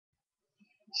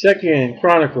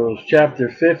Cnronicles chapter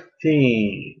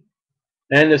 15.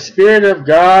 And the Spirit of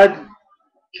God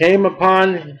came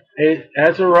upon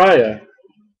Azariah,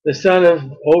 the son of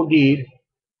Oded,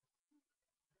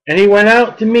 and he went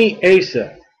out to meet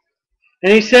Asa.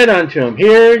 And he said unto him,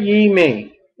 Hear ye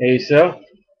me, Asa,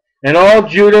 and all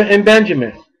Judah and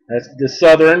Benjamin. That's the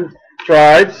southern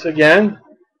tribes again.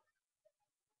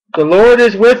 The Lord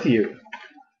is with you.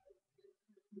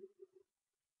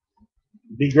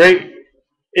 It'd be great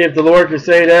if the Lord could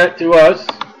say that to us.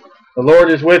 The Lord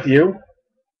is with you.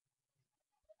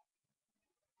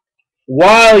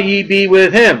 While ye be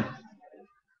with him.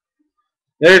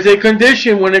 There's a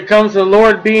condition when it comes to the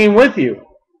Lord being with you.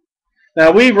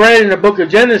 Now, we've read in the book of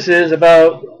Genesis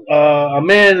about a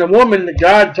man and a woman that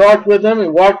God talked with them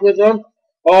and walked with them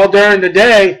all during the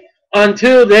day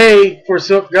until they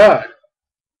forsook God.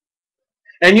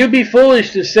 And you'd be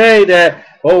foolish to say that,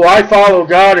 oh, I follow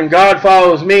God and God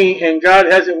follows me and God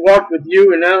hasn't walked with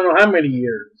you in I don't know how many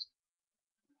years.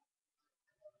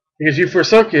 Because you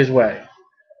forsook his way.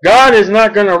 God is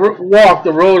not going to walk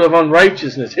the road of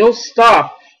unrighteousness. He'll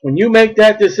stop when you make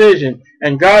that decision,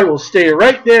 and God will stay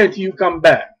right there until you come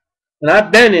back. And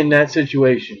I've been in that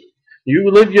situation.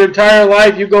 You live your entire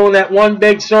life, you go in that one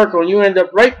big circle, and you end up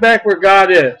right back where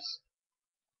God is.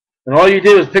 And all you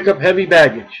did was pick up heavy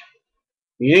baggage.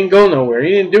 You didn't go nowhere.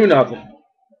 You didn't do nothing.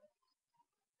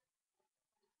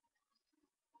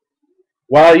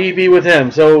 While ye be with him.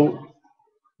 So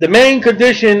the main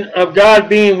condition of God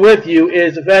being with you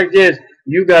is, the fact is,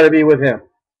 you got to be with him.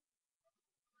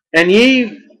 And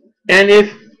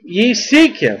if ye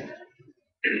seek him,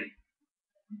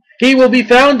 he will be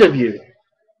found of you.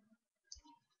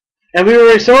 And we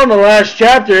already saw in the last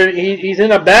chapter, he's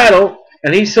in a battle,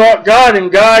 and he sought God,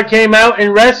 and God came out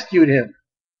and rescued him.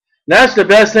 That's the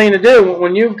best thing to do.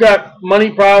 When you've got money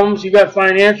problems, you got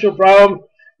financial problems,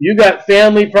 you got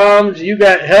family problems, you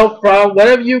got health problems,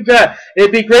 whatever you got,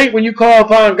 it'd be great when you call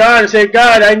upon God and say,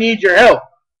 God, I need your help.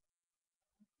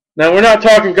 Now, we're not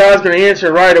talking God's going to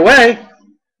answer right away.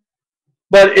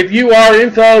 But if you are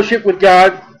in fellowship with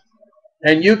God,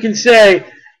 and you can say,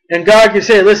 and God can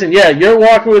say, listen, yeah, you're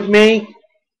walking with me,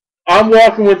 I'm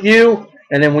walking with you,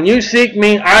 and then when you seek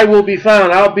me, I will be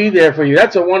found. I'll be there for you.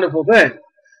 That's a wonderful thing.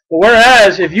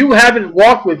 Whereas, if you haven't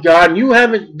walked with God, and you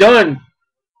haven't done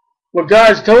what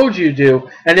God's told you to do,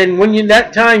 and then when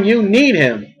that time you need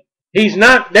him, he's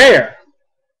not there,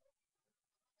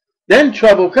 then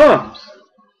trouble comes.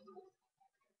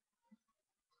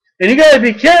 And you got to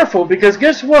be careful, because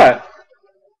guess what?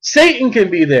 Satan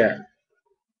can be there.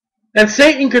 And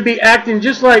Satan could be acting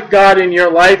just like God in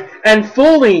your life and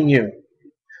fooling you.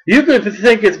 You could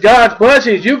think it's God's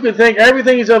blessings. You could think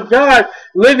everything is of God,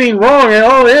 living wrong, and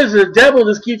all it is the devil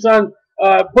just keeps on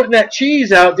putting that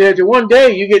cheese out there till one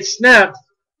day you get snapped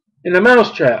in the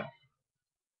mousetrap.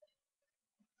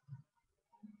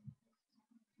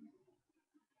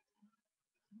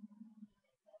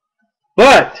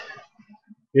 But,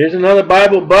 here's another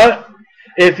Bible but,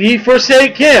 if ye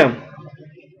forsake him,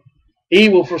 he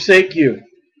will forsake you.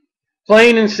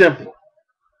 Plain and simple.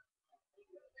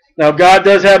 Now, God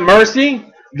does have mercy.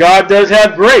 God does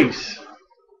have grace.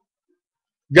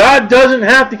 God doesn't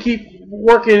have to keep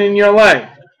working in your life.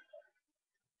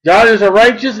 God is a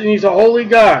righteous and he's a holy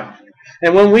God.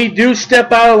 And when we do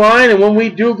step out of line and when we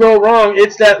do go wrong,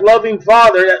 it's that loving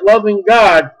Father, that loving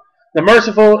God, the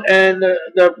merciful and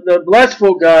the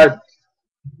blessful God,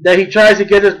 that he tries to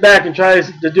get us back and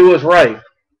tries to do us right.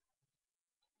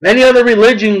 Any other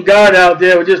religion God out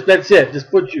there will just, that's it,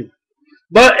 just put you.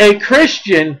 But a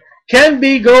Christian can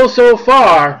go so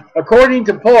far, according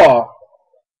to Paul,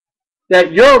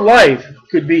 that your life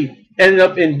could be ended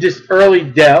up in just early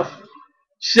death,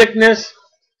 sickness,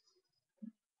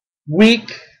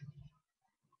 weak,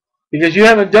 because you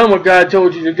haven't done what God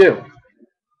told you to do.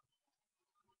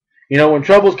 You know, when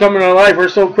troubles come in our life, we're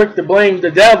so quick to blame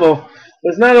the devil, but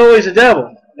it's not always the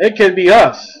devil. It can be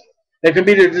us. It can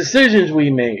be the decisions we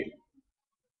made.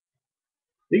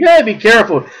 You got to be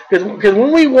careful, because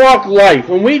when we walk life,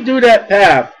 when we do that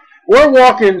path, we're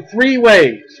walking three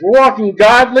ways. We're walking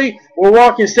godly, we're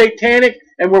walking satanic,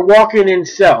 and we're walking in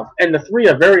self. And the three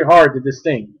are very hard to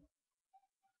distinguish.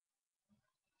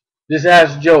 Just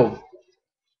ask Job.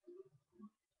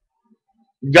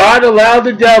 God allowed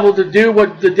the devil to do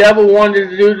what the devil wanted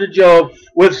to do to Job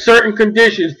with certain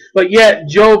conditions, but yet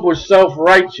Job was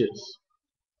self-righteous.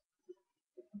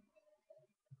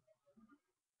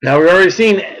 Now, we've already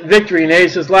seen victory in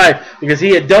Asa's life because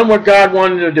he had done what God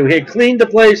wanted to do. He had cleaned the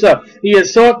place up. He had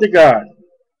sought to God.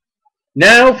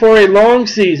 Now, for a long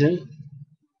season,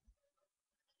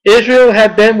 Israel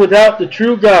had been without the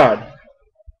true God.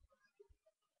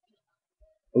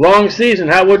 A long season,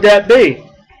 how would that be?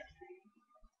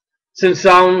 Since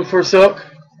Solomon forsook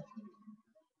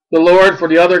the Lord for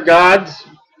the other gods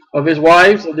of his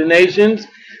wives, of the nations,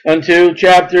 unto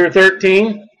chapter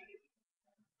 13.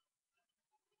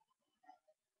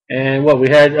 And what we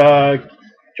had, trying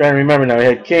to remember now, we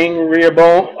had King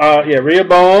Rehoboam,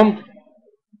 Rehoboam.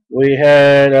 We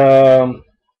had,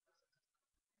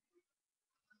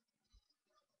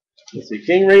 let's see,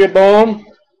 King Rehoboam.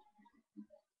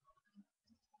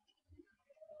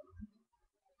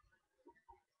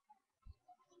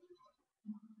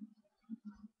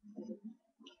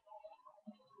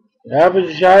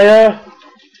 Azariah,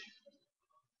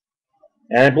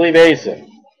 and I believe Asa.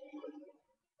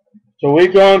 So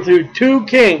we've gone through 2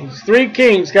 kings, 3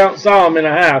 kings, count Solomon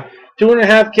and a half,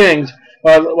 2.5 kings.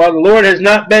 While the Lord has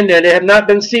not been there, they have not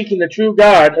been seeking the true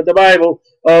God of the Bible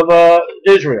of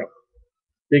Israel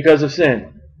because of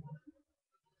sin.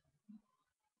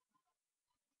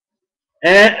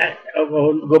 And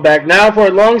we'll go back now. For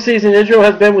a long season, Israel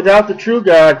has been without the true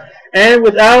God and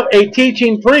without a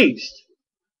teaching priest.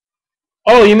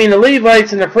 Oh, you mean the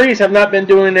Levites and the priests have not been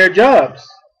doing their jobs?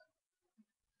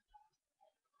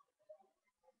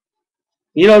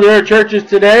 You know, there are churches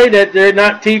today that they're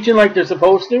not teaching like they're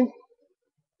supposed to.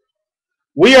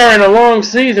 We are in a long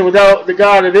season without the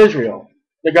God of Israel,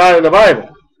 the God of the Bible,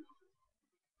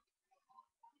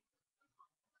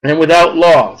 and without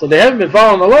law. So they haven't been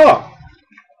following the law.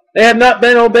 They have not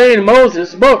been obeying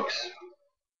Moses' books.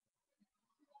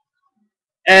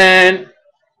 And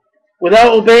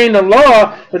without obeying the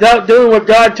law, without doing what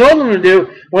God told them to do,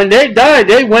 when they died,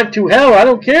 they went to hell. I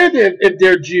don't care if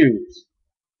they're Jews.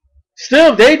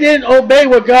 Still, if they didn't obey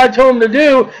what God told them to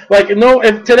do, like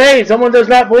if today someone does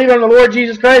not believe on the Lord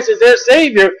Jesus Christ as their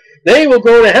Savior, they will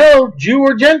go to hell, Jew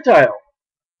or Gentile.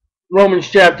 Romans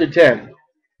chapter 10.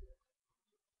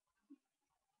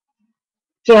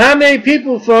 So how many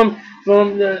people from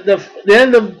the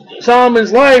end of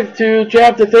Solomon's life to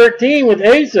chapter 13 with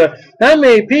Asa, how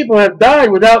many people have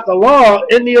died without the law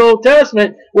in the Old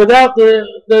Testament, without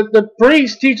the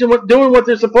priests teaching doing what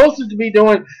they're supposed to be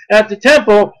doing at the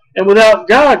temple, and without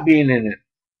God being in it?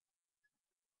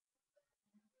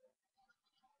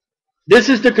 This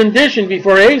is the condition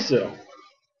before Asa.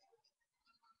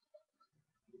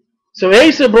 So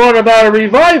Asa brought about a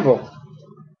revival.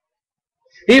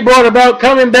 He brought about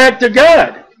coming back to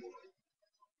God.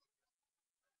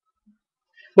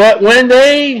 But when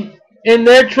they, in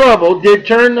their trouble, did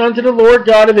turn unto the Lord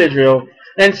God of Israel,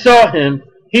 and sought him,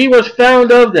 he was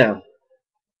found of them.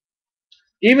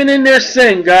 Even in their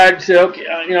sin, God said, okay,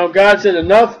 God said,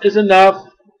 enough is enough.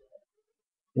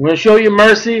 I'm going to show you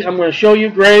mercy. I'm going to show you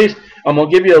grace. I'm going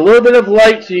to give you a little bit of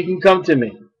light so you can come to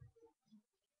me.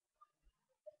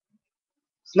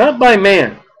 It's not by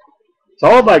man. It's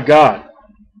all by God.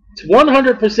 It's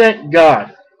 100%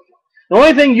 God. The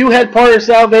only thing you had part of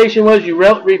salvation was you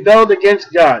rebelled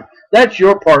against God. That's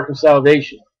your part of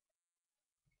salvation.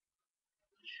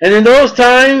 And in those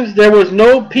times there was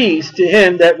no peace to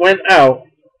him that went out,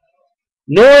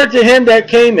 nor to him that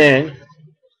came in,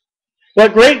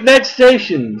 but great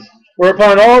vexations were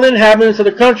upon all the inhabitants of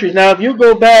the countries. Now if you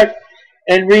go back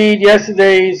and read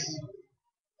yesterday's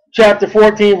chapter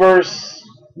 14 verse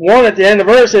 1 at the end of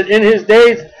the verse, in his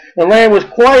days the land was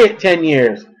quiet 10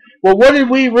 years. Well, what did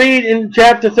we read in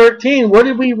chapter 13? What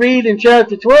did we read in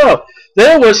chapter 12?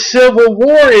 There was civil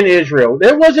war in Israel.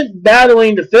 They wasn't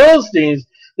battling the Philistines.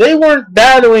 They weren't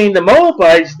battling the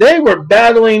Moabites. They were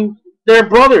battling their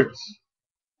brothers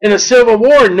in a civil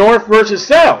war, north versus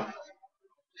south.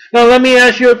 Now, let me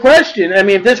ask you a question. I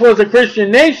mean, if this was a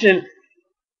Christian nation,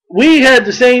 we had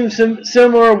the same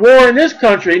similar war in this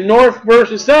country, north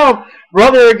versus south,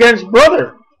 brother against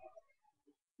brother.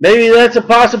 Maybe that's a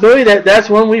possibility that's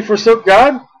when we forsook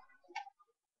God.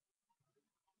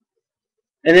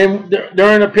 And then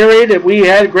during a period that we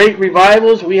had great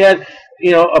revivals, we had,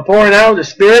 a pouring out of the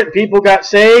Spirit, people got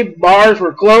saved, bars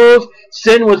were closed,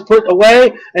 sin was put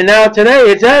away, and now today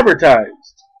it's advertised.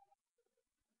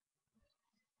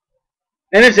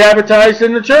 And it's advertised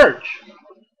in the church.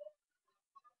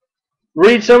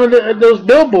 Read some of those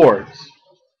billboards.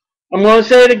 I'm going to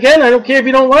say it again. I don't care if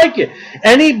you don't like it.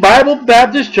 Any Bible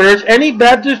Baptist church, any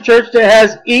Baptist church that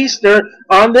has Easter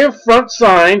on their front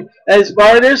sign as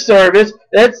part of their service,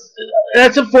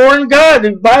 that's a foreign god.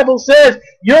 The Bible says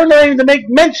you're not even to make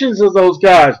mentions of those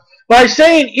gods. By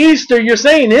saying Easter, you're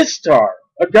saying Ishtar,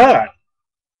 a god.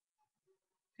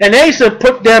 And Asa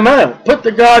put them out, put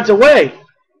the gods away.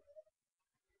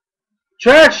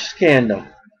 Trash can them.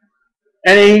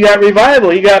 And then he got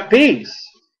revival, he got peace.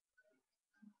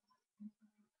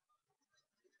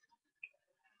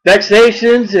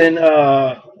 Vexations and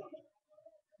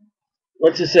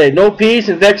what's it say? No peace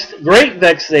and great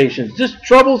vexations. Just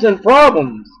troubles and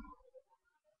problems.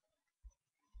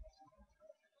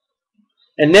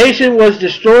 And nation was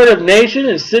destroyed of nation,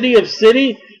 and city of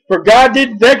city, for God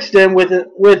did vex them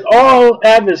with all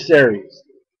adversaries.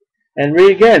 And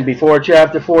read again before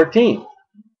chapter 14.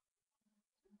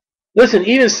 Listen,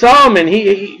 even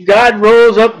Solomon, God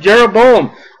rose up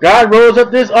Jeroboam. God rose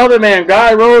up this other man.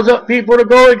 God rose up people to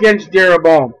go against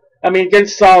Jeroboam.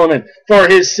 Against Solomon for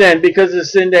his sin, because of the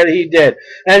sin that he did.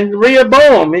 And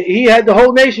Rehoboam, he had the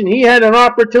whole nation. He had an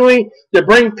opportunity to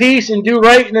bring peace and do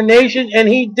right in the nation, and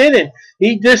he didn't.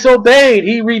 He disobeyed.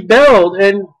 He rebelled,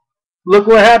 and look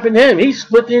what happened to him. He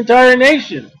split the entire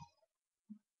nation.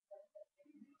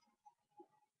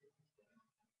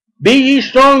 Be ye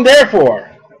strong, therefore,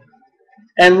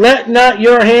 and let not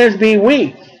your hands be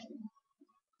weak,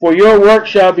 for your work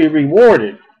shall be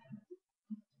rewarded.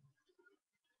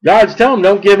 God's telling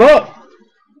them, don't give up.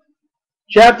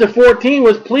 Chapter 14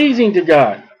 was pleasing to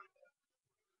God.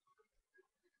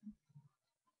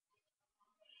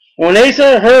 When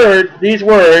Asa heard these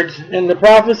words and the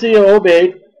prophecy of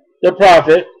Obed, the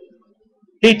prophet,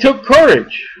 he took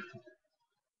courage.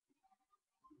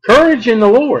 Courage in the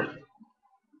Lord.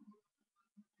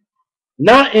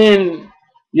 Not in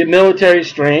your military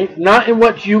strength, not in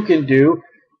what you can do.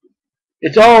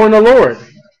 It's all in the Lord.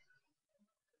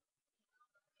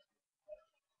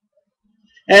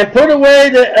 And put away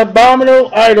the abominable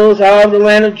idols out of the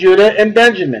land of Judah and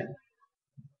Benjamin.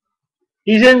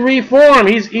 He's in reform.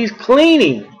 He's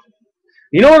cleaning.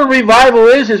 You know what a revival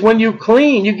is? Is when you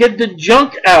clean. You get the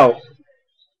junk out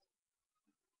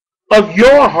of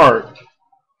your heart,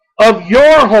 of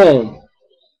your home.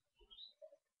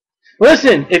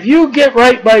 Listen, if you get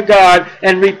right by God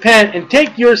and repent and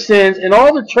take your sins and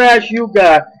all the trash you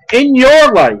got in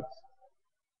your life,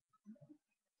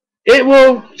 it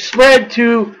will spread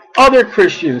to other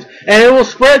Christians, and it will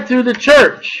spread through the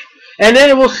church, and then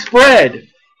it will spread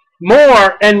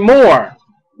more and more.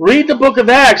 Read the book of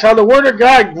Acts, how the Word of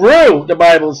God grew, the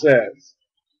Bible says.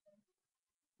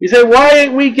 You say, why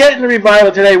ain't we getting the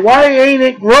revival today? Why ain't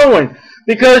it growing?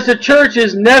 Because the church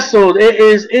is nestled. It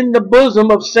is in the bosom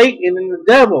of Satan and the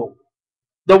devil,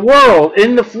 the world,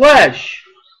 in the flesh.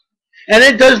 And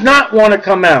it does not want to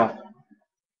come out.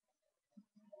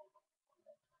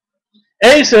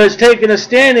 Asa is taking a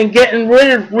stand and getting rid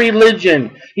of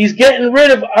religion. He's getting rid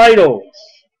of idols.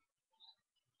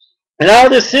 And out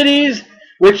of the cities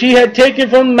which he had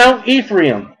taken from Mount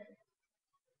Ephraim.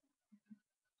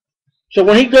 So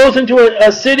when he goes into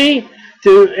a city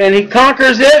and he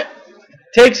conquers it,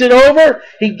 takes it over,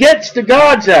 he gets the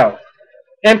gods out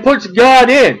and puts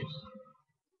God in.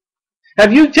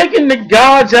 Have you taken the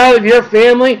gods out of your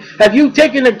family? Have you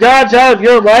taken the gods out of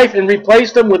your life and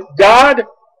replaced them with God?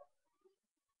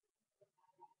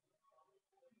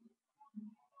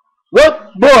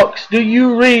 What books do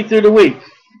you read through the week?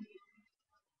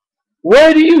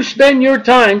 Where do you spend your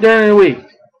time during the week?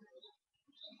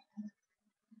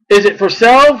 Is it for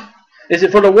self? Is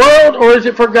it for the world? Or is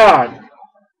it for God?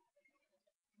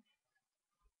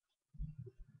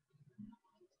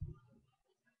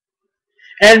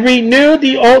 And renewed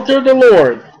the altar of the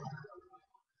Lord.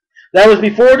 That was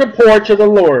before the porch of the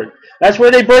Lord. That's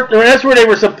where they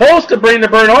were supposed to bring the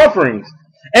burnt offerings.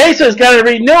 Asa's got to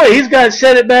renew it. He's got to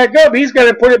set it back up. He's got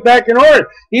to put it back in order.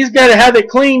 He's got to have it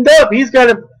cleaned up. He's got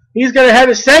to have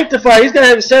it sanctified. He's got to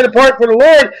have it set apart for the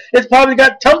Lord. It's probably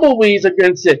got tumbleweeds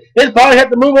against it. It's probably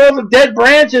have to move all the dead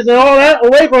branches and all that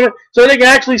away from it so they can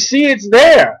actually see it's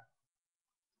there.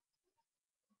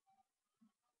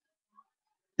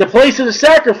 The place of the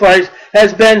sacrifice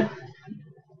has been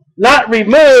not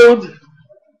removed,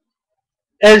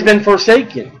 it has been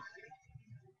forsaken.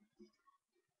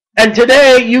 And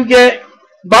today you get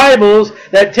Bibles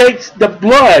that takes the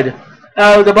blood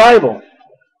out of the Bible.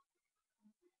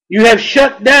 You have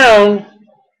shut down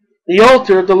the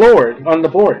altar of the Lord on the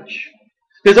porch.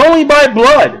 It's only by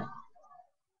blood.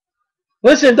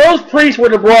 Listen, those priests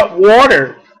would have brought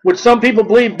water, which some people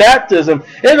believe baptism.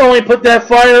 It only put that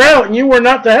fire out, and you were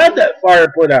not to have that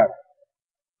fire put out.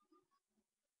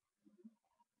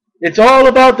 It's all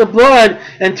about the blood,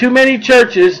 and too many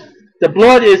churches, the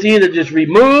blood is either just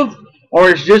removed or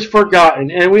it's just forgotten.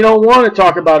 And we don't want to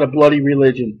talk about a bloody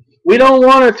religion. We don't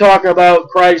want to talk about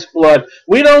Christ's blood.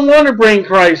 We don't want to bring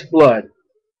Christ's blood.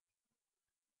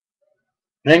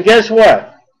 And guess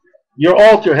what? Your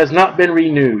altar has not been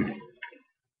renewed.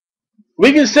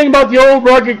 We can sing about the old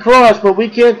rugged cross, but we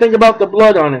can't think about the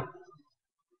blood on it.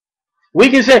 We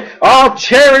can say, I'll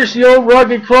cherish the old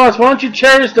rugged cross. Why don't you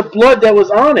cherish the blood that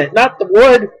was on it, not the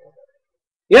wood?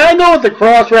 Yeah, I know what the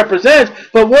cross represents,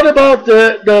 but what about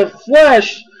the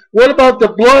flesh What about the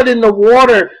blood in the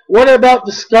water? What about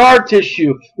the scar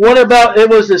tissue? What about it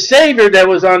was the Savior that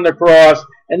was on the cross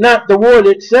and not the wood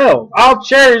itself? I'll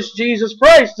cherish Jesus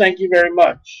Christ, thank you very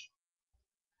much.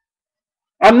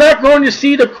 I'm not going to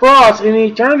see the cross in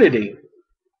eternity.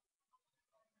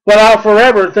 But I'll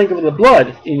forever think of the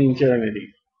blood in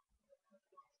eternity.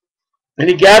 And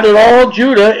he gathered all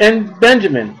Judah and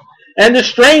Benjamin, and the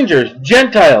strangers,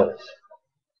 Gentiles.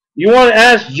 You want to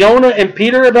ask Jonah and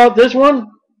Peter about this one?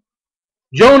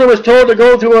 Jonah was told to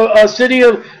go to a city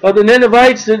of the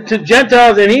Ninevites to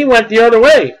Gentiles, and he went the other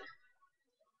way.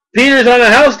 Peter's on a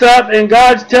housetop, and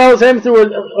God tells him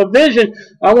through a vision,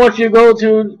 I want you to go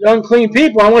to unclean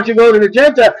people. I want you to go to the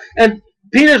Gentiles. And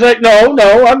Peter's like, no,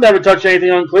 I've never touched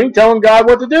anything unclean, telling God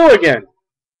what to do again.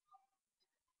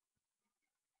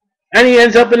 And he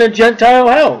ends up in a Gentile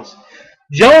house.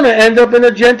 Jonah ends up in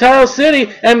a Gentile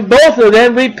city, and both of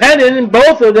them repented, and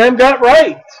both of them got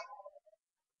right.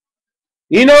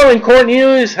 You know, in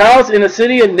Cornelius' house in the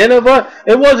city of Nineveh,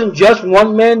 it wasn't just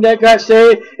one man that got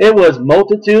saved. It was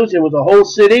multitudes. It was a whole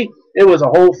city. It was a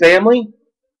whole family.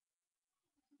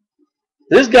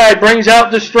 This guy brings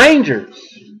out the strangers.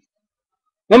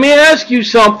 Let me ask you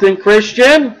something,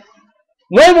 Christian.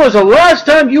 When was the last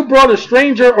time you brought a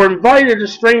stranger or invited a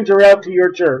stranger out to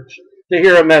your church to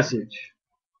hear a message?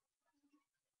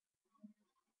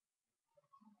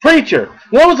 Preacher,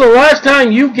 when was the last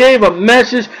time you gave a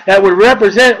message that would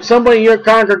represent somebody in your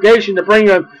congregation to bring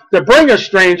a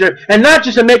stranger, and not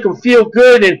just to make them feel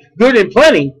good and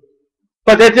plenty,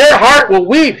 but that their heart will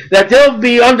weep, that they'll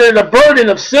be under the burden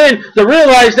of sin, to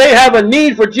realize they have a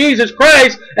need for Jesus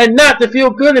Christ, and not to feel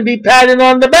good and be patted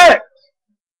on the back?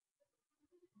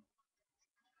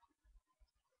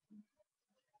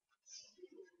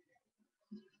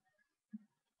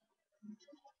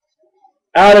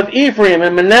 Out of Ephraim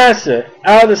and Manasseh,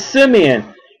 out of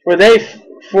Simeon, for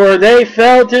they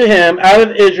fell to him out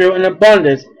of Israel in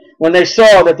abundance when they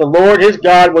saw that the Lord his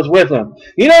God was with him.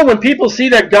 You know, when people see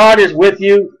that God is with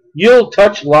you, you'll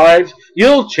touch lives.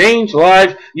 You'll change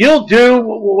lives. You'll do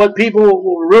what people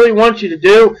really want you to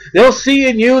do. They'll see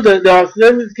in you the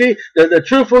authenticity, the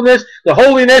truthfulness, the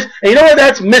holiness. And you know what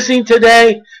that's missing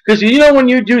today? Because you know when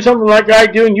you do something like I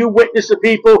do and you witness to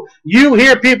people, you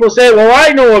hear people say, well,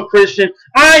 I know a Christian,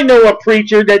 I know a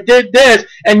preacher that did this,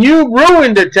 and you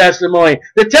ruined the testimony.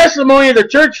 The testimony of the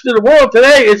church to the world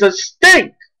today is a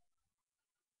stink.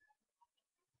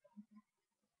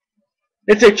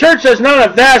 It's a church that's not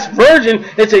a vast virgin.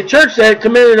 It's a church that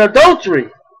committed adultery.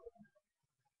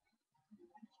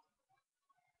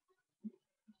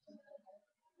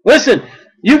 Listen,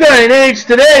 you got an age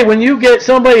today when you get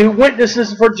somebody who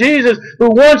witnesses for Jesus, who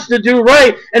wants to do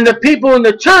right, and the people in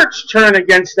the church turn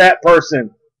against that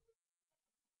person.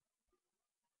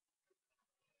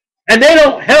 And they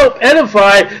don't help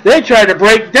edify, they try to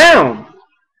break down.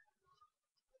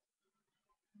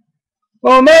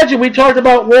 Well, imagine, we talked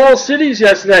about wall cities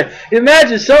yesterday.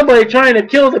 Imagine somebody trying to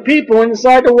kill the people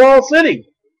inside the wall city.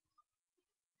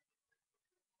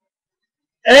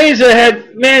 Asa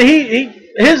had, man,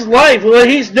 his life, what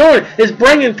he's doing is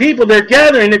bringing people. They're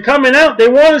gathering, they're coming out. They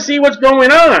want to see what's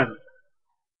going on.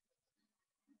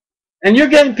 And you're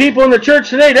getting people in the church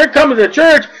today. They're coming to the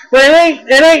church, but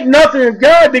it ain't nothing of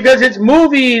God, because it's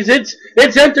movies, it's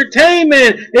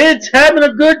entertainment, it's having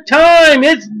a good time,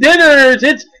 it's dinners,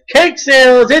 it's cake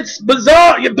sales, it's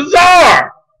bizarre.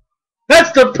 Bizarre.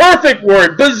 That's the perfect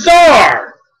word,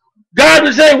 bizarre. God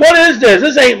would say, what is this?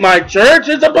 This ain't my church,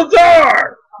 it's a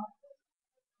bazaar.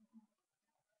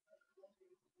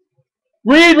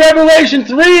 Read Revelation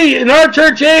 3. In our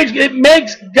church age, it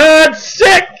makes God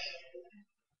sick.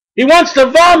 He wants to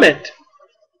vomit.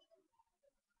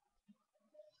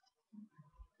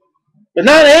 But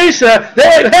not Asa.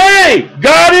 Hey,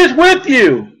 God is with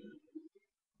you.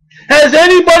 Has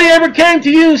anybody ever came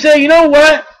to you and say, you know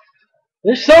what?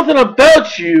 There's something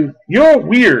about you. You're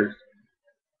weird.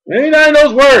 Maybe not in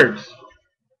those words.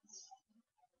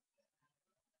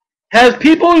 Has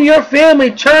people in your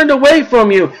family turned away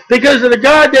from you because of the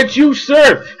God that you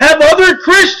serve? Have other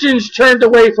Christians turned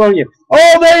away from you?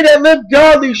 All they that live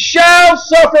godly shall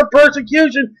suffer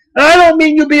persecution. And I don't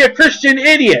mean you be a Christian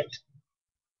idiot.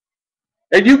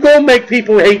 And you go make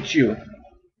people hate you.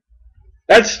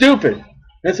 That's stupid.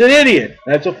 That's an idiot.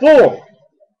 That's a fool.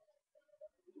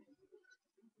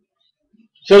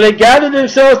 So they gathered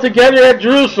themselves together at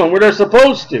Jerusalem, where they're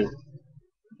supposed to.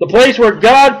 The place where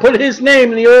God put his name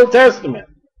in the Old Testament.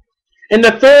 In the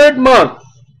 3rd month,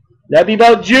 that'd be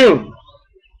about June.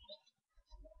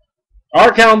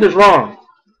 Our calendar's wrong.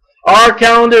 Our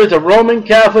calendar is a Roman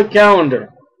Catholic calendar.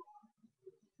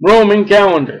 Roman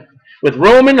calendar. With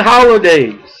Roman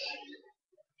holidays.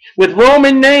 with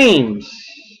Roman names.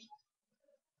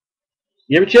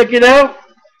 You ever check it out?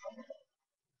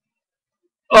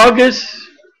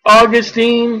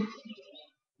 Augustine.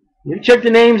 You check the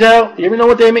names out. You ever know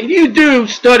what they mean? You do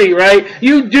study, right?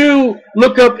 You do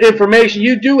look up information.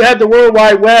 You do have the World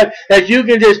Wide Web that you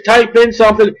can just type in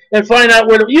something and find out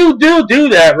where you do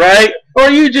that, right? Or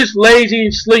are you just lazy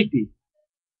and sleepy?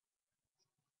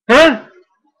 Huh?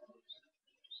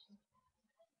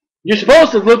 You're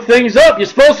supposed to look things up. You're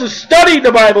supposed to study,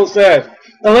 the Bible says,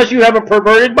 unless you have a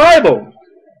perverted Bible.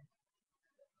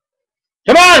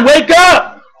 Come on, wake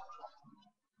up!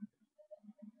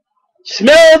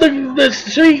 Smell the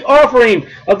sweet offering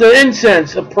of the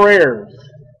incense of prayer.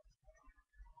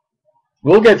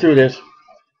 We'll get through this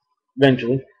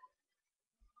eventually.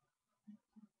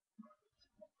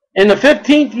 In the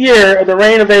 15th year of the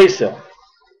reign of Asa,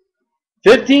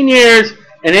 15 years,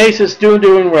 and Asa's still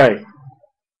doing right.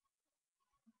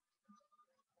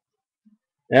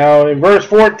 Now, in verse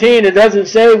 14, it doesn't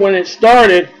say when it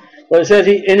started, but it says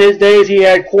in his days he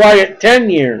had quiet 10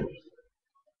 years.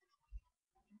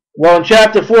 Well, in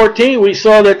chapter 14, we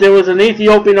saw that there was an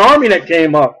Ethiopian army that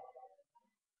came up.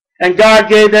 And God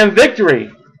gave them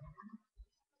victory.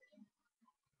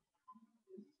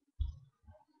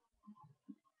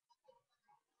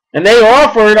 And they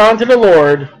offered unto the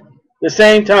Lord the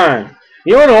same time.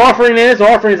 You know what an offering is?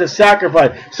 Offering is a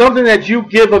sacrifice. Something that you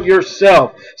give of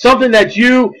yourself. Something that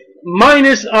you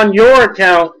minus on your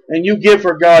account and you give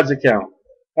for God's account.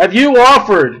 Have you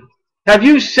offered? Have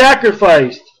you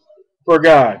sacrificed for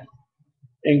God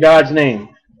in God's name?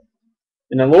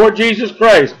 In the Lord Jesus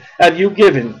Christ, have you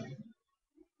given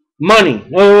money,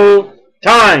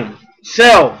 time,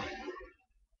 self,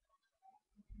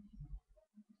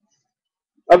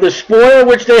 of the spoil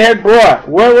which they had brought?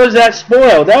 Where was that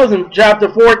spoil? That was in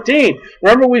chapter 14.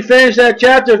 Remember, we finished that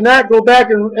chapter. If not, go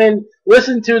back and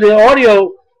listen to the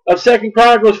audio of 2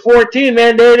 Chronicles 14.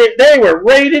 Man, they were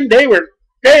raiding.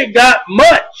 They got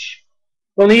much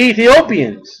from the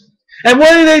Ethiopians. And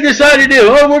what did they decide to do?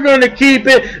 Oh, we're going to keep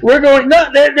it. They're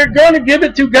going to give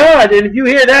it to God. And if you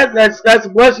hear that, that's a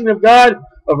blessing of God,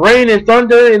 of rain and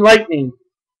thunder and lightning.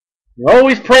 You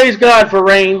always praise God for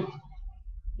rain,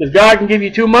 because God can give you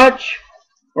too much,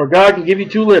 or God can give you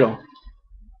too little.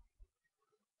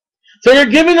 So you're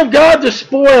giving of God the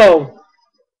spoil.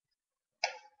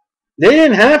 They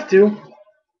didn't have to.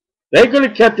 They could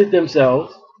have kept it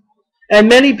themselves. And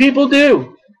many people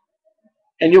do.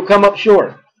 And you'll come up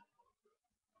short.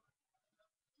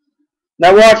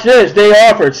 Now watch this. They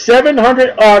offered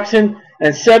 700 oxen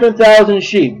and 7,000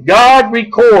 sheep. God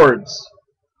records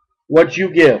what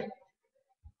you give.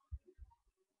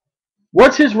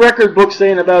 What's his record book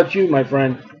saying about you, my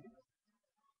friend?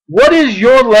 What is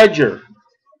your ledger?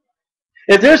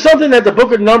 If there's something that the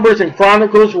book of Numbers and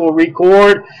Chronicles will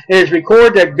record, it is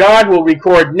record that God will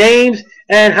record names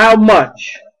and how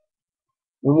much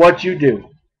and what you do.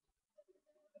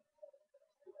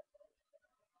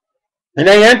 And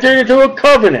they entered into a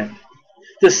covenant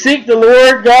to seek the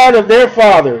Lord God of their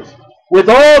fathers with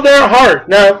all their heart.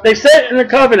 Now, they said in the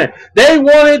covenant, they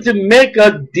wanted to make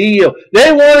a deal.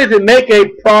 They wanted to make a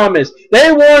promise.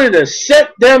 They wanted to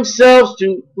set themselves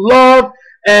to love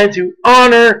and to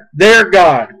honor their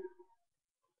God.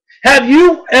 Have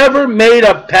you ever made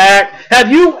a pact?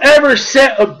 Have you ever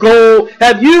set a goal?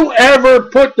 Have you ever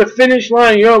put the finish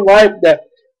line in your life that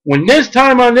when this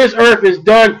time on this earth is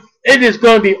done, it is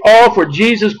going to be all for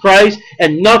Jesus Christ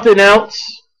and nothing else?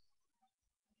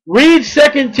 Read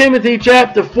 2 Timothy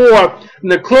chapter 4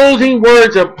 and the closing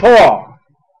words of Paul.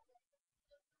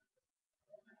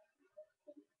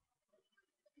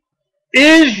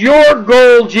 Is your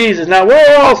goal Jesus? Now,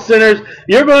 we're all sinners.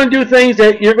 You're going to do things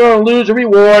that you're going to lose a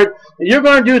reward. You're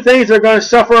going to do things that are going to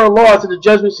suffer a loss at the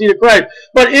judgment seat of Christ.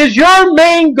 But is your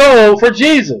main goal for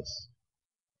Jesus?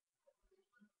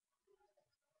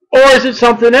 Or is it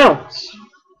something else?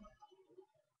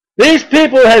 These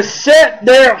people have set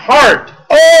their heart,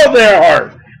 all their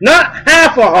heart, not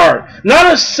half a heart,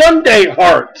 not a Sunday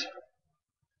heart,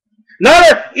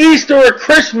 not an Easter or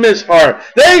Christmas heart.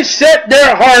 They set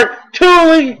their heart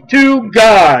truly to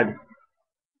God,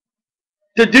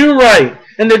 to do right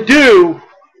and to do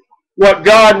what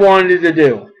God wanted to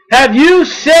do. Have you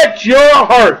set your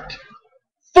heart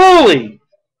fully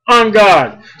on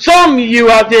God? Some of you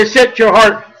out there set your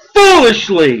heart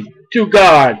foolishly to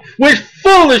God, with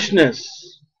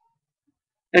foolishness,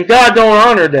 and God don't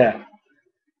honor that.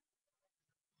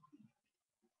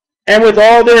 And with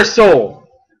all their soul.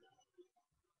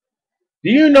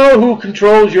 Do you know who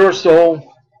controls your soul?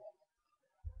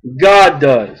 God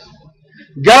does.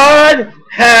 God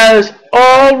has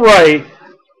all right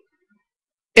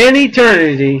in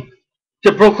eternity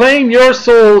to proclaim your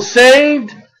soul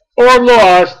saved or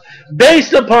lost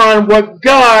based upon what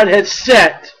God has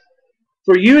set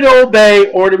for you to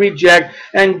obey or to reject.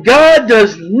 And God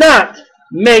does not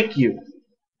make you.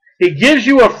 He gives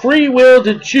you a free will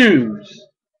to choose.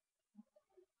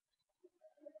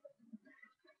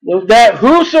 That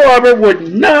whosoever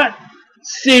would not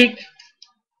seek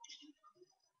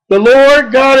the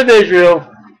Lord God of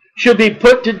Israel should be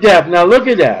put to death. Now look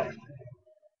at that.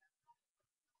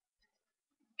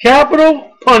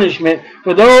 Capital punishment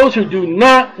for those who do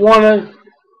not want to.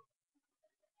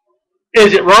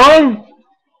 Is it wrong?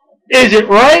 Is it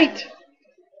right?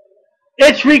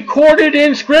 It's recorded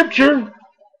in Scripture.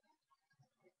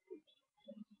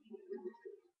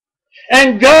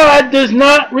 And God does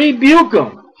not rebuke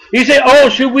them. You say, oh,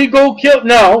 should we go kill?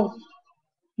 No.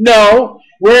 No.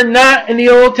 We're not in the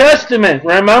Old Testament.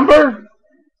 Remember?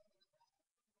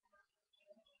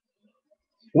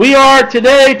 We are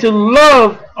today to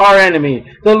love our enemy,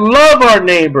 to love our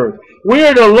neighbor. We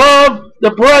are to love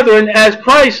the brethren as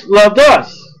Christ loved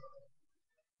us.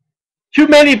 Too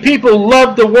many people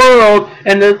love the world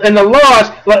and the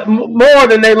lost more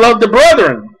than they love the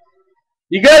brethren.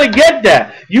 You got to get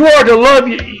that. You are to love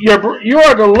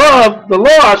the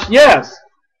lost, yes,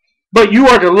 but you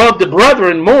are to love the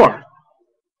brethren more.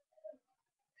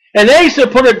 And Asa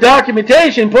put a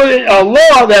documentation, put a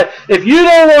law that if you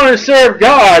don't want to serve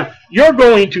God, you're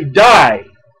going to die.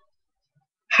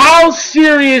 How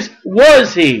serious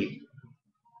was he?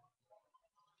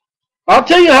 I'll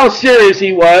tell you how serious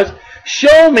he was.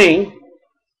 Show me.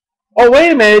 Oh,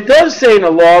 wait a minute. It does say in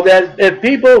the law that if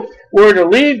people were to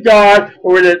leave God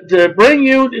or to bring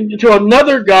you to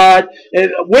another God,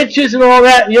 and witches and all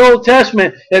that in the Old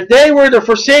Testament, if they were to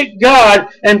forsake God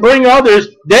and bring others,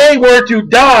 they were to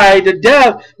die to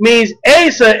death. Means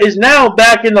Asa is now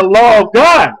back in the law of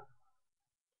God.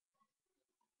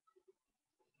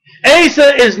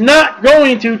 Asa is not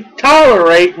going to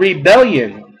tolerate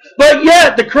rebellion. But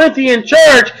yet the Corinthian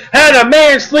church had a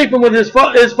man sleeping with his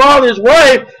father's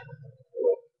wife.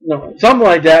 No, something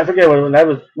like that. I forget what that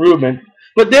was. Reuben.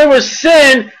 But there was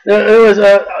sin. There was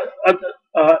a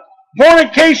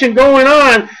fornication going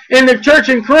on in the church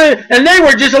in Corinth, and they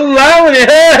were just allowing it.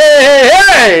 Hey,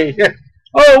 hey, hey!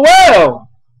 Oh well.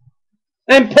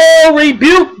 And Paul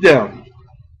rebuked them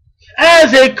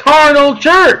as a carnal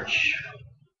church.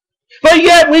 But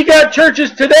yet we got churches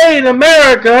today in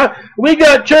America. We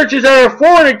got churches that are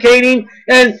fornicating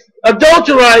and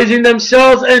adulterizing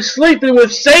themselves and sleeping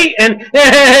with Satan.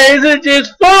 Is it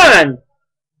just fun?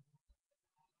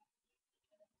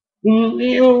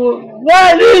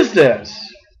 What is this?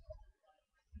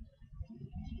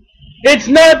 It's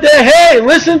not that, hey,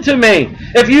 listen to me.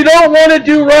 If you don't want to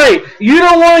do right, you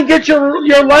don't want to get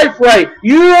your life right,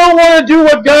 you don't want to do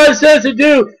what God says to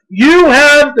do, you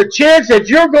have the chance that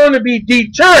you're going to be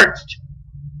de-churched.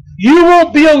 You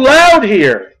won't be allowed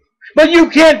here. But you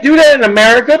can't do that in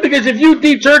America, because if you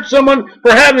de-church someone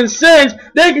for having sins,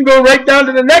 they can go right down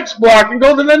to the next block and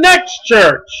go to the next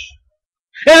church.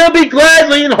 And it'll be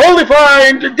gladly and holy fire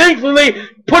and thankfully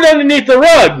put underneath the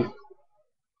rug.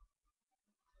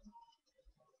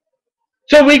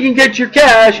 So we can get your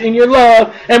cash and your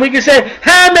love, and we can say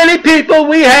how many people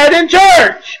we had in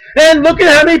church. And look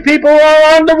at how many people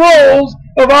are on the rolls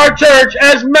of our church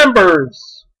as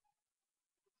members.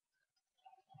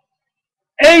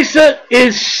 Asa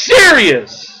is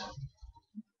serious.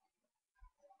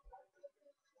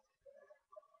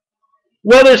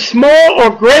 Whether small or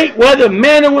great, whether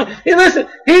man or woman. Hey, listen,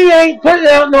 he ain't putting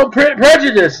out no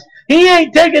prejudice. He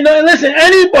ain't taking no, listen,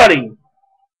 anybody.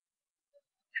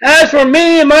 As for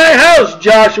me and my house,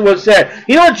 Joshua said.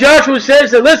 You know what Joshua says? He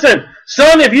said, listen,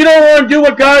 son, if you don't want to do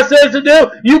what God says to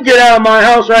do, you get out of my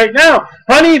house right now.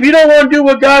 Honey, if you don't want to do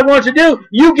what God wants to do,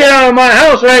 you get out of my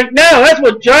house right now. That's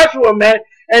what Joshua meant.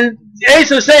 And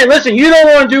Asa is saying, listen, you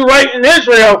don't want to do right in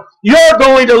Israel, you're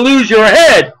going to lose your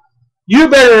head. You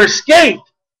better escape.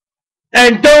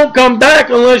 And don't come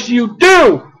back unless you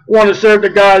do want to serve the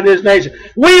God of this nation.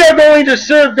 We are going to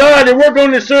serve God, and we're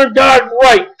going to serve God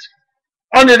right,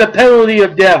 under the penalty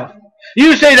of death.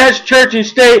 You say that's church and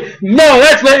state. No,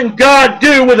 that's letting God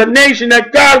do with a nation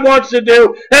that God wants to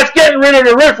do. That's getting rid of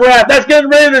the riffraff. That's getting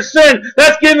rid of the sin.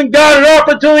 That's giving God an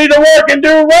opportunity to work and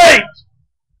do right.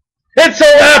 It's so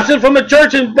absent from the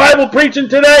church and Bible preaching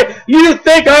today. You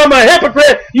think I'm a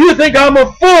hypocrite. You think I'm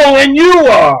a fool, and you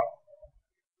are.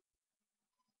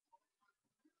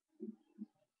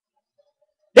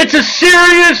 It's a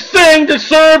serious thing to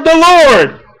serve the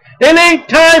Lord. It ain't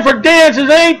time for dances.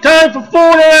 It ain't time for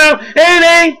fooling around. It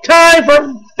ain't time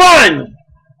for fun.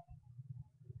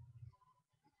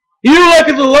 You look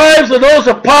at the lives of those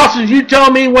apostles, you tell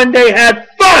me when they had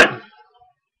fun.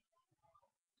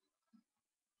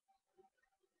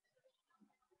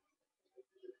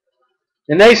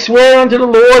 And they swear unto the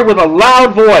Lord with a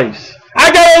loud voice.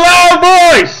 I got a loud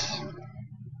voice.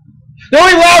 The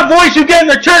only loud voice you get in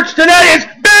the church today is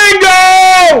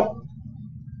bingo!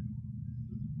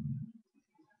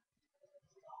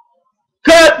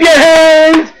 Clap your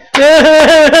hands!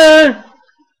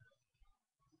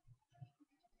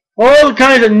 All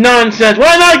kinds of nonsense.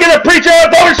 Why not get a preacher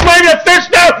out there swinging a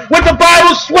fist out with the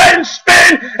Bible, sweating,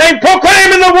 spitting, and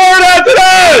proclaiming the word as it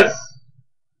is?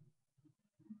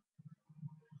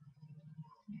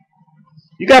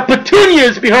 You got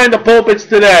petunias behind the pulpits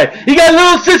today. You got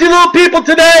little sissy little people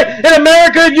today in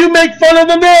America. If you make fun of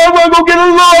them, they're going to go get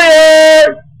a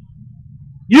lawyer.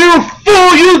 You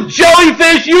fool, you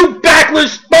jellyfish, you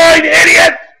backless spine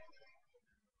idiot.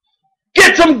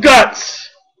 Get some guts.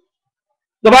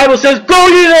 The Bible says, go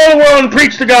ye into all the world and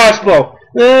preach the gospel.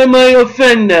 That might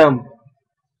offend them.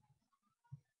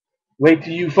 Wait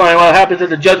till you find what happens at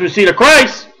the judgment seat of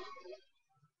Christ.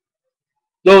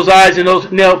 Those eyes and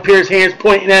those nail-pierced hands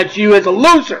pointing at you as a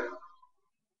loser.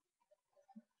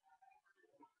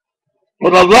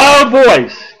 With a loud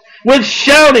voice, with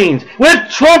shoutings,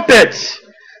 with trumpets,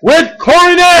 with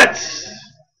cornets.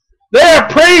 They are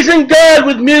praising God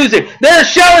with music. They're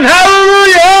shouting,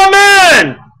 hallelujah,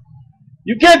 amen.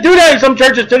 You can't do that in some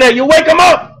churches today. You wake them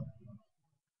up.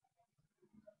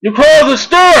 You close the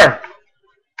store.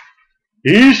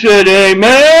 He said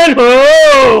amen.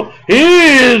 Oh,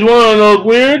 he is one of those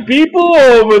weird people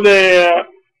over there.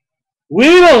 We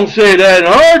don't say that in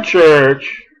our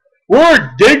church.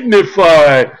 We're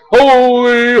dignified.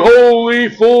 Holy, holy,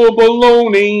 full of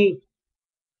baloney.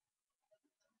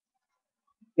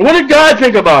 And what did God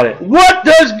think about it? What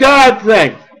does God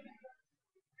think?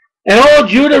 And all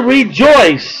Judah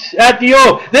rejoice at the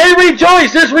oath. They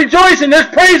rejoice. There's rejoicing. There's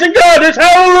praising God. There's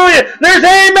hallelujah. There's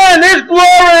amen. There's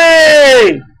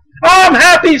glory. I'm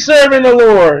happy serving the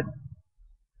Lord.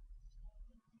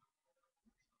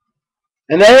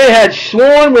 And they had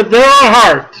sworn with their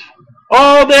heart.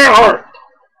 All their heart.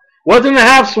 Wasn't a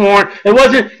half sworn. It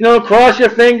wasn't, cross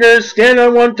your fingers, stand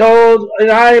on one toe,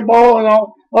 an eyeball, and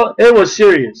all. It was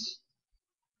serious.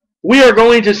 We are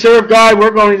going to serve God. We're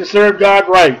going to serve God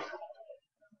right.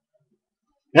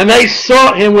 And they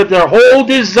sought him with their whole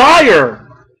desire.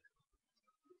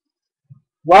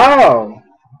 Wow.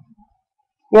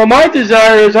 Well, my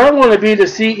desire is I want to be the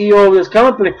CEO of this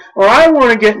company, or I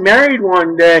want to get married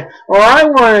one day, or I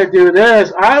want to do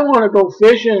this. I want to go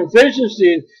fishing and fishing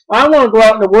season. I want to go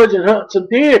out in the woods and hunt some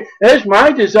deer. That's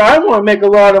my desire. I want to make a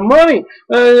lot of money.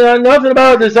 Nothing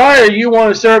about a desire. You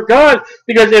want to serve God,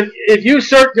 because if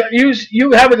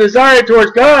you have a desire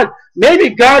towards God, maybe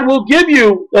God will give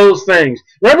you those things.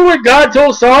 Remember what God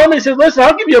told Solomon? He said, listen,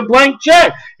 I'll give you a blank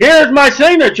check. Here's my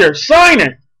signature. Sign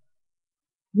it.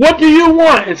 What do you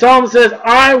want? And Solomon says,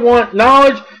 I want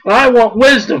knowledge and I want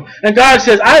wisdom. And God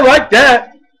says, I like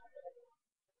that.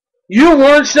 You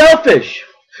weren't selfish.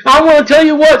 I want to tell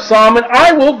you what, Solomon,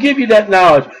 I will give you that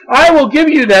knowledge. I will give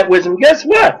you that wisdom. Guess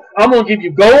what? I'm going to give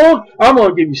you gold. I'm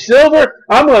going to give you silver.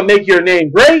 I'm going to make your name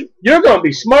great. You're going to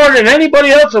be smarter than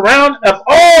anybody else around of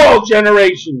all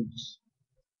generations.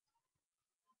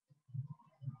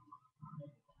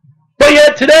 But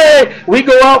yet today, we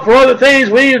go out for other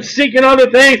things, we are seeking other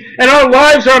things, and our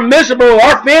lives are miserable,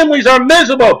 our families are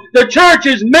miserable, the church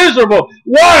is miserable.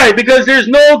 Why? Because there's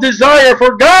no desire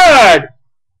for God.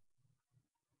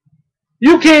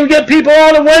 You can't even get people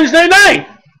on a Wednesday night.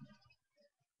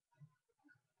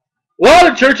 A lot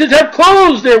of churches have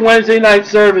closed their Wednesday night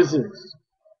services.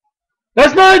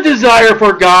 That's not a desire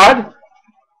for God.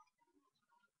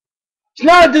 It's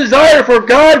not a desire for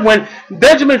God when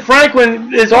Benjamin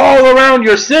Franklin is all around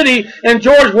your city and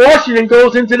George Washington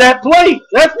goes into that plate.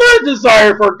 That's not a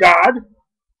desire for God.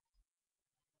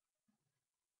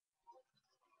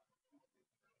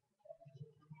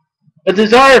 A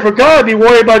desire for God, be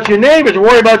worried about your neighbors,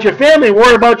 worry about your family,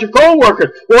 worry about your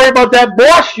co-workers, worry about that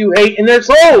boss you hate in their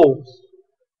souls.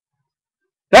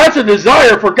 That's a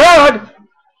desire for God.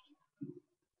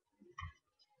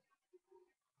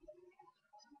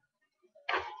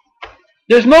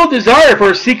 There's no desire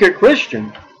for a secret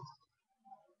Christian,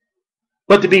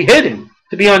 but to be hidden,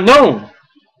 to be unknown.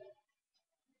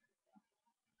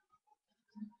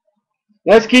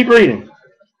 Let's keep reading.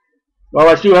 Well,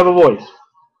 I do have a voice.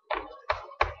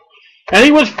 And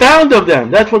he was found of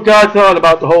them. That's what God thought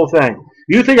about the whole thing.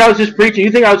 You think I was just preaching,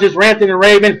 you think I was just ranting and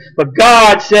raving, but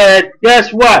God said,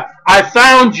 guess what? I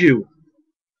found you.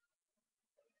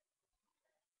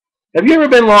 Have you ever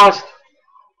been lost?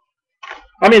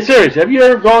 I mean, seriously, have you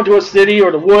ever gone to a city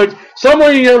or the woods,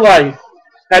 somewhere in your life,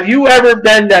 have you ever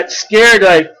been that scared,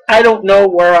 like, I don't know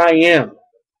where I am?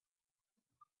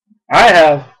 I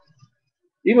have,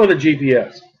 even with a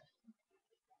GPS.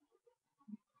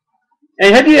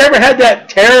 And have you ever had that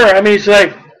terror? I mean, it's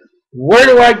like, where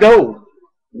do I go?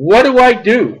 What do I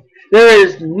do? There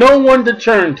is no one to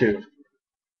turn to.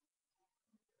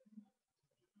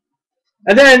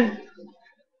 And then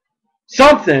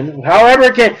something, however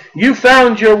it came, you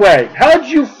found your way. How did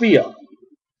you feel?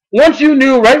 Once you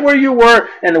knew right where you were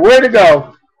and where to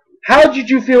go, how did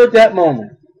you feel at that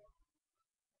moment?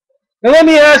 Now let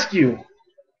me ask you,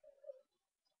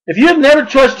 if you have never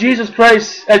trusted Jesus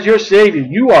Christ as your Savior,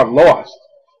 you are lost.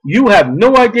 You have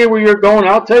no idea where you're going.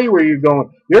 I'll tell you where you're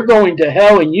going. You're going to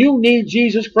hell, and you need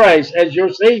Jesus Christ as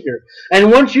your Savior.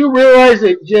 And once you realize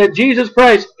that Jesus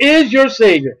Christ is your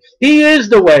Savior, He is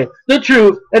the way, the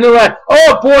truth, and the life.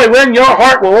 Oh boy, when your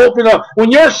heart will open up,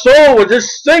 when your soul will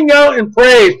just sing out in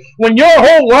praise, when your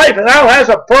whole life now has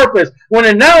a purpose, when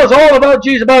it now is all about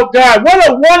Jesus, about God, what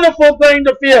a wonderful thing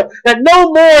to feel that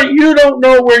no more you don't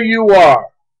know where you are.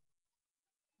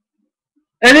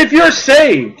 And if you're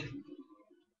saved,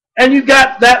 and you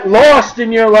got that lost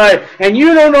in your life, and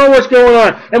you don't know what's going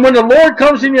on, and when the Lord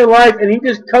comes in your life, and He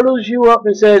just cuddles you up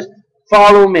and says,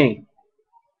 follow me,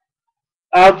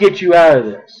 I'll get you out of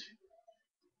this.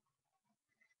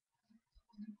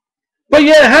 But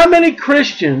yet, how many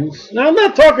Christians, now I'm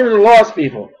not talking to the lost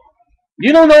people,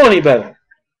 you don't know any better.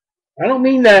 I don't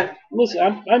mean that,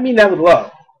 listen, I mean that with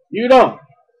love. You don't.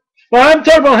 But I'm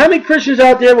talking about how many Christians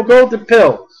out there will go to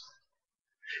pills.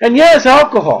 And yes,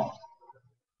 alcohol.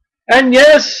 And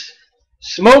yes,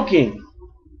 smoking.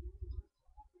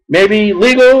 Maybe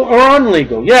legal or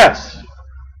unlegal, yes.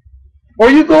 Or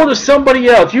you go to somebody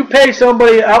else. You pay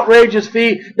somebody an outrageous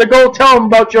fee to go tell them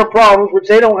about your problems, which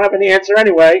they don't have an answer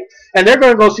anyway. And they're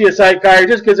going to go see a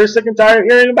psychiatrist because they're sick and tired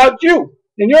of hearing about you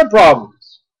and your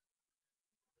problems.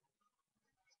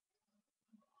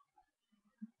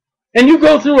 And you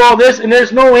go through all this and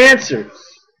there's no answers.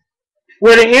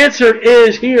 Where the answer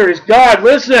is here is God.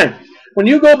 Listen, when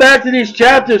you go back to these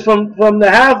chapters from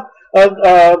the half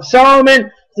of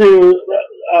Solomon to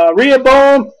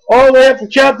Rehoboam, all the way up to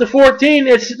chapter 14,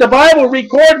 it's the Bible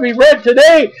record we read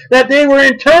today that they were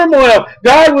in turmoil.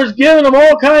 God was giving them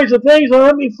all kinds of things. Well,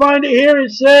 let me find it here.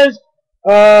 It says,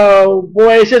 oh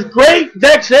boy, it says great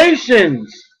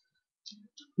vexations.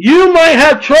 You might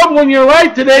have trouble in your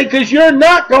life today because you're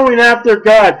not going after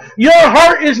God. Your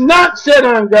heart is not set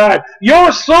on God.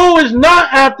 Your soul is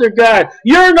not after God.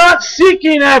 You're not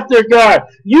seeking after God.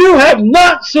 You have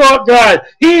not sought God.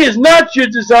 He is not your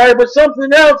desire, but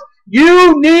something else.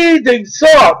 You need to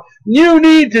sought. You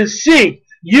need to seek.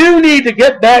 You need to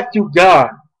get back to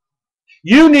God.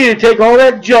 You need to take all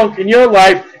that junk in your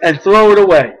life and throw it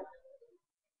away.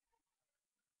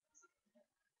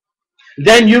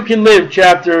 Then you can live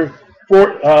chapter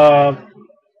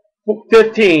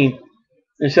 15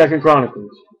 in 2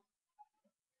 Chronicles.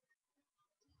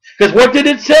 Because what did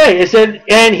it say? It said,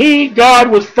 and he,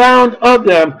 God, was found of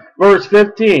them, verse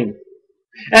 15.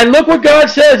 And look what God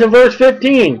says in verse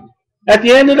 15, at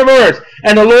the end of the verse.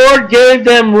 And the Lord gave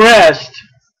them rest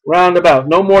round about.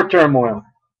 No more turmoil.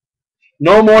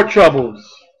 No more troubles.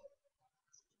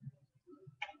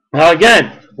 Now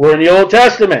again, we're in the Old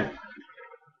Testament.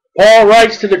 Paul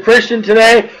writes to the Christian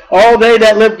today, all they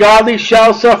that live godly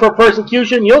shall suffer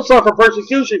persecution. You'll suffer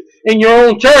persecution in your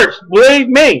own church. Believe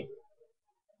me.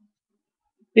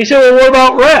 He said, well, what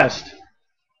about rest?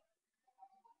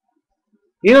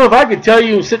 You know, if I could tell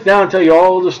you and sit down and tell you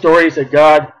all the stories that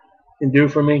God can do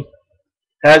for me,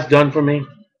 has done for me.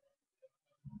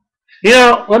 You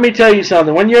know, let me tell you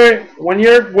something. When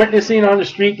you're witnessing on the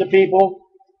street to people,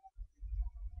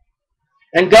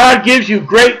 and God gives you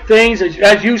great things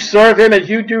as you serve Him, as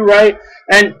you do right.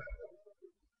 And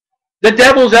the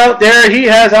devil's out there. He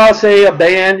has, I'll say, a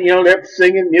band. You know, they're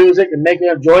singing music and making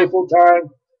a joyful time.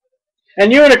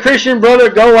 And you and a Christian brother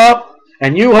go up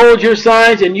and you hold your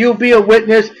signs and you be a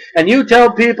witness and you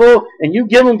tell people and you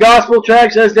give them gospel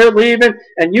tracts as they're leaving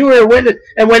and you are a witness.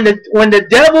 And when the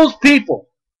devil's people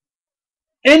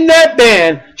in that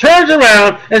band turns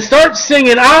around and starts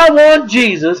singing, I want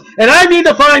Jesus, and I need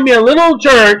to find me a little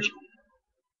church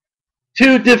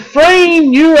to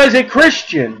defame you as a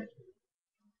Christian.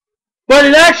 But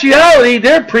in actuality,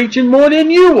 they're preaching more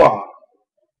than you are.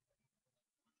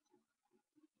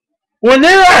 When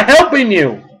they are helping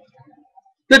you,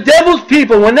 the devil's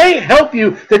people, when they help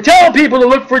you to tell people to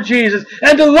look for Jesus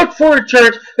and to look for a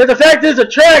church, that the fact is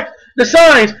the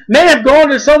signs may have gone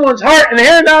to someone's heart, and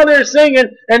here now they're singing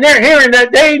and they're hearing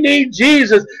that they need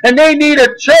Jesus and they need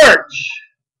a church.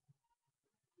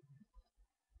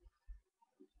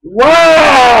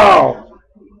 Wow!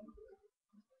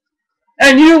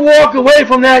 And you walk away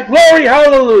from that, glory,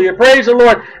 hallelujah, praise the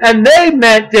Lord. And they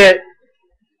meant it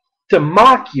to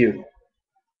mock you.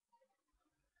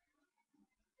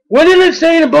 What did it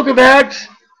say in the book of Acts?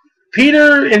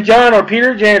 Peter and John, or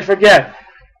Peter and James, forget.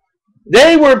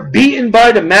 They were beaten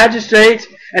by the magistrates,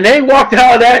 and they walked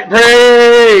out of that,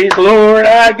 praise the Lord,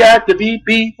 I got to be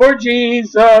beat for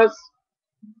Jesus.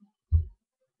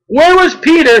 Where was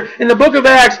Peter in the book of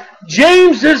Acts?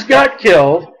 James just got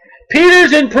killed.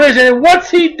 Peter's in prison, and what's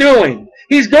he doing?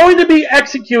 He's going to be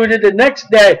executed the next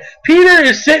day. Peter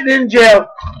is sitting in jail.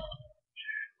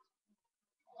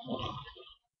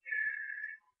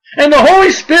 And the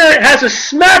Holy Spirit has to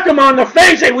smack him on the face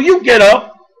and say, will you get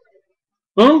up?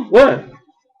 Huh? What?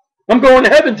 I'm going to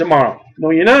heaven tomorrow. No,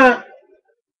 you're not.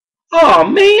 Oh,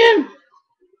 man.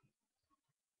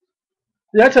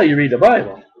 That's how you read the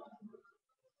Bible.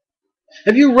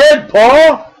 Have you read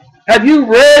Paul? Have you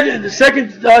read the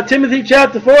 2 Timothy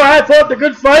chapter 4? I fought the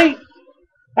good fight.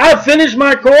 I've finished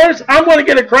my course. I'm going to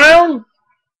get a crown.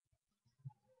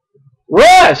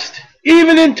 Rest.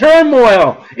 Even in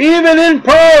turmoil. Even in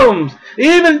problems.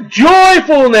 Even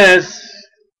joyfulness.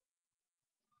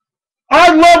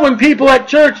 I love when people at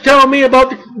church tell me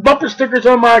about the bumper stickers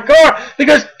on my car,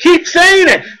 because keep saying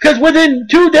it. Because within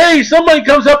 2 days, somebody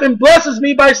comes up and blesses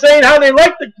me by saying how they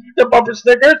like the bumper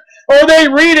stickers, or they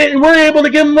read it and we're able to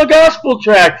give them a gospel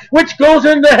tract, which goes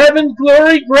into heaven,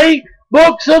 glory, great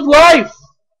books of life.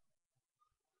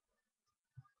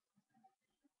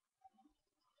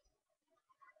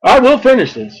 I will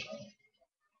finish this.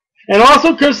 And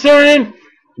also concerning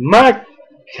Machah,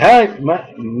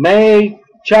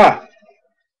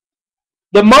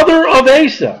 the mother of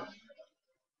Asa.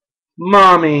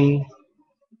 Mommy.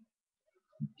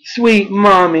 Sweet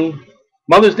mommy.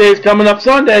 Mother's Day is coming up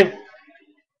Sunday.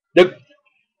 The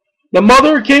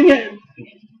mother of King...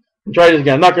 Try this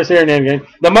again. I'm not going to say her name again.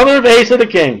 The mother of Asa the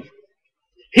king.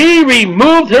 He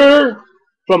removed her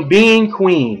from being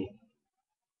queen.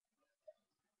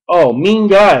 Oh, mean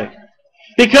guy.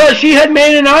 Because she had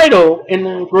made an idol in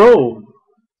the grove.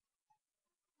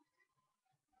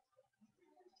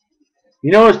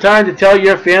 You know, it's time to tell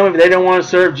your family if they don't want to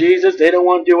serve Jesus, they don't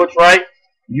want to do what's right,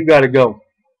 you got to go.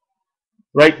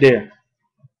 Right there.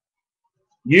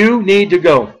 You need to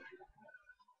go.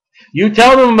 You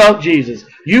tell them about Jesus.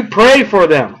 You pray for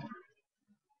them.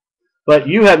 But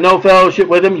you have no fellowship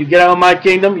with them. You get out of my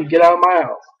kingdom, you get out of my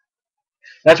house.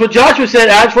 That's what Joshua said.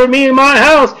 As for me and my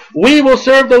house, we will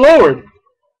serve the Lord.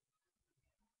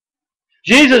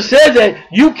 Jesus said that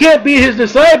you can't be his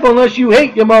disciple unless you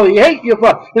hate your mother, you hate your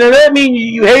father. You know, does that mean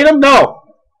you hate them? No.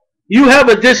 You have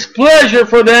a displeasure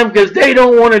for them because they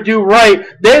don't want to do right.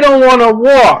 They don't want to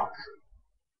walk.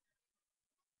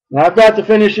 Now I've got to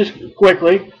finish this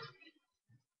quickly.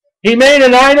 He made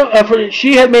an idol.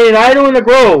 She had made an idol in the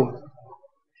grove.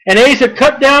 And Asa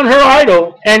cut down her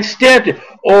idol and stamped it.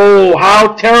 Oh,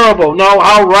 how terrible. No,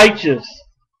 how righteous.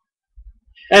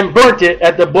 And burnt it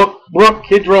at the brook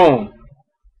Kidron.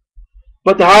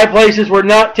 But the high places were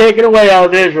not taken away out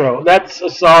of Israel. That's a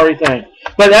sorry thing.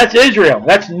 But that's Israel.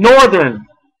 That's northern.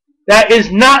 That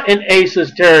is not in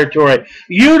Asa's territory.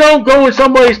 You don't go in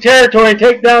somebody's territory and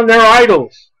take down their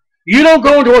idols. You don't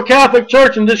go into a Catholic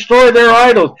church and destroy their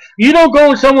idols. You don't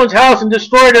go in someone's house and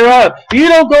destroy their idols. You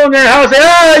don't go in their house and say,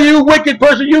 ah, you wicked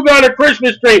person, you got a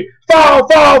Christmas tree. Foul,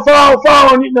 foul, foul,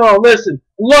 foul. No, listen.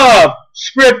 Love,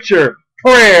 scripture,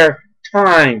 prayer,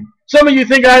 time. Some of you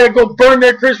think I ought to go burn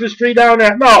their Christmas tree down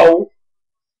there. No.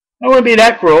 I wouldn't be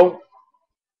that cruel.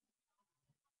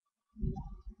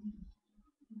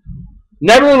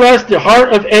 Nevertheless, the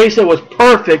heart of Asa was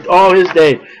perfect all his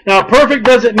days. Now, perfect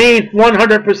doesn't mean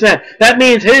 100%. That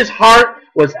means his heart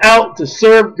was out to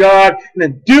serve God and to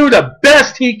do the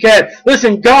best he can.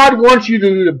 Listen, God wants you to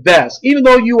do the best. Even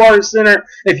though you are a sinner,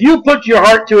 if you put your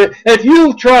heart to it, if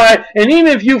you try, and even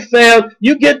if you failed,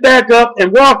 you get back up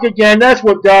and walk again. That's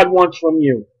what God wants from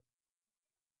you.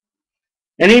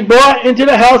 And he brought into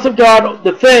the house of God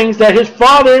the things that his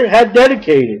father had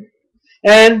dedicated,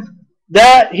 and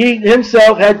that he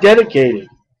himself had dedicated.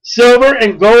 Silver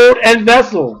and gold and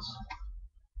vessels.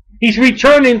 He's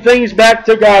returning things back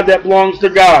to God that belongs to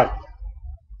God.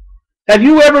 Have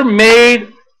you ever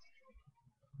made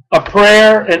a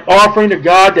prayer, an offering to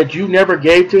God that you never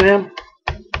gave to him?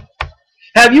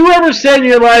 Have you ever said in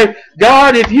your life,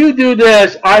 God, if you do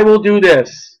this, I will do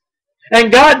this?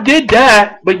 And God did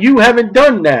that, but you haven't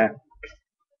done that.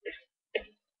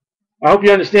 I hope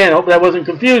you understand. I hope that wasn't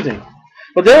confusing.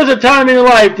 But there was a time in your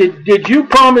life, did you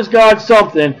promise God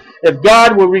something if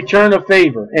God will return a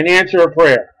favor and answer a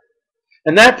prayer?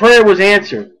 And that prayer was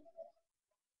answered.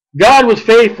 God was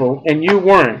faithful and you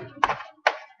weren't.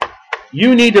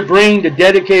 You need to bring the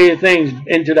dedicated things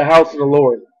into the house of the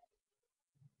Lord.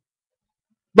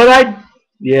 But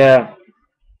there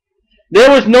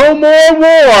was no more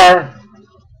war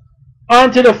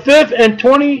unto the 5th and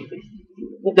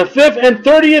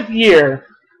 30th year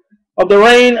of the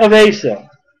reign of Asa.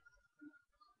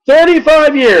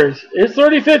 35 years. His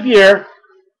 35th year.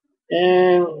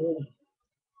 And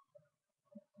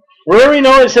where we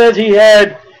know it says he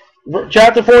had,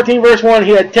 chapter 14, verse 1,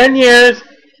 he had 10 years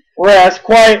rest,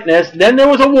 quietness. Then there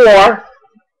was a war.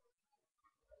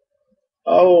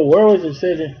 Oh, where was it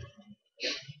said?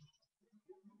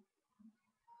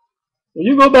 When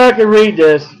you go back and read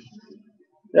this,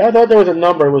 I thought there was a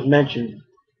number that was mentioned.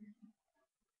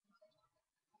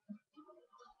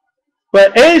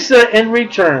 But Asa, in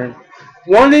return,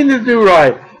 wanting to do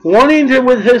right, wanting to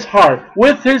with his heart,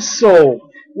 with his soul,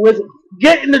 with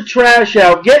getting the trash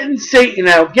out, getting Satan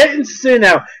out, getting sin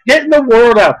out, getting the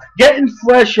world out, getting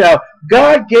flesh out,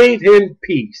 God gave him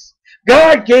peace.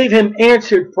 God gave him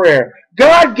answered prayer.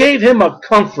 God gave him a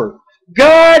comfort.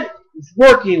 God is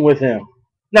working with him.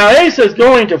 Now Asa is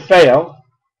going to fail.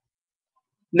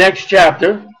 Next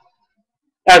chapter,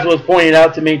 as was pointed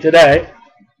out to me today.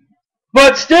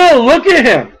 But still, look at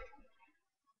him.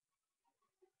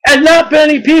 And not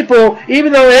many people,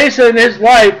 even though Asa in his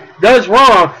life does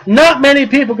wrong, not many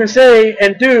people can say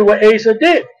and do what Asa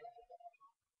did.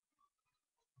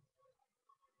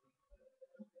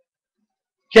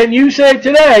 Can you say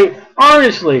today,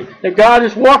 honestly, that God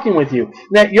is walking with you,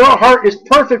 that your heart is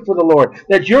perfect for the Lord,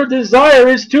 that your desire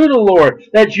is to the Lord,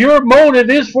 that your motive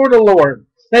is for the Lord,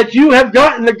 that you have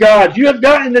gotten the gods, you have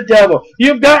gotten the devil, you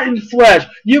have gotten flesh,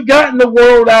 you've gotten the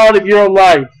world out of your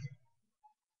life.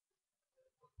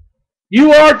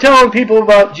 You are telling people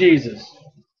about Jesus.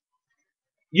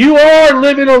 You are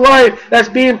living a life that's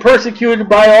being persecuted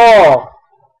by all.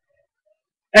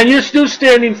 And you're still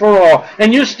standing for all.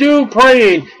 And you're still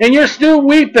praying. And you're still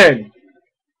weeping.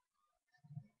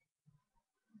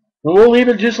 And we'll leave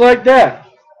it just like that.